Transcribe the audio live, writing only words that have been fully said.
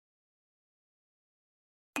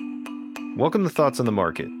Welcome to Thoughts on the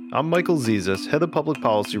Market. I'm Michael Zezas, Head of Public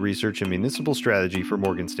Policy Research and Municipal Strategy for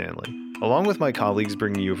Morgan Stanley. Along with my colleagues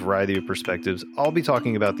bringing you a variety of perspectives, I'll be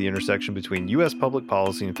talking about the intersection between U.S. public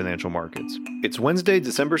policy and financial markets. It's Wednesday,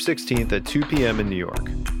 December 16th at 2 p.m. in New York.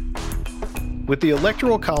 With the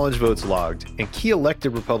Electoral College votes logged and key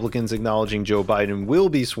elected Republicans acknowledging Joe Biden will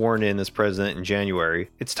be sworn in as president in January,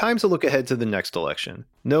 it's time to look ahead to the next election.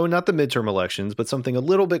 No, not the midterm elections, but something a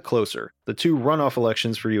little bit closer, the two runoff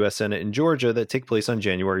elections for U.S. Senate in Georgia that take place on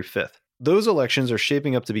January 5th. Those elections are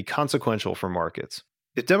shaping up to be consequential for markets.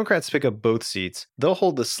 If Democrats pick up both seats, they'll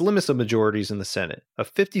hold the slimmest of majorities in the Senate, a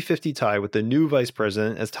 50-50 tie with the new vice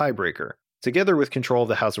president as tiebreaker. Together with control of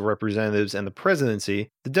the House of Representatives and the presidency,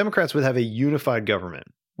 the Democrats would have a unified government.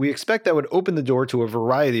 We expect that would open the door to a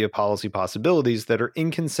variety of policy possibilities that are in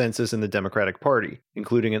consensus in the Democratic Party,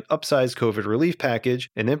 including an upsized COVID relief package,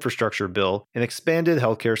 an infrastructure bill, and expanded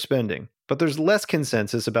healthcare spending. But there's less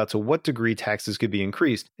consensus about to what degree taxes could be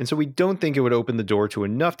increased, and so we don't think it would open the door to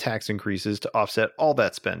enough tax increases to offset all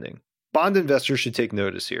that spending. Bond investors should take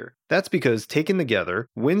notice here. That's because, taken together,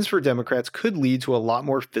 wins for Democrats could lead to a lot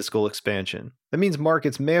more fiscal expansion. That means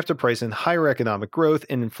markets may have to price in higher economic growth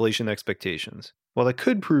and inflation expectations. While that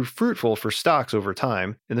could prove fruitful for stocks over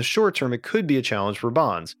time, in the short term it could be a challenge for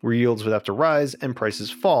bonds, where yields would have to rise and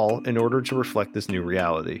prices fall in order to reflect this new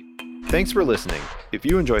reality. Thanks for listening. If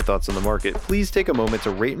you enjoy Thoughts on the Market, please take a moment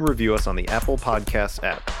to rate and review us on the Apple Podcasts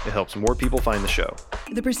app. It helps more people find the show.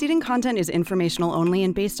 The preceding content is informational only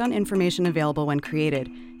and based on information available when created.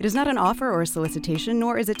 It is not an offer or a solicitation,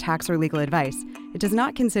 nor is it tax or legal advice. It does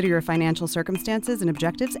not consider your financial circumstances and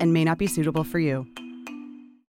objectives and may not be suitable for you.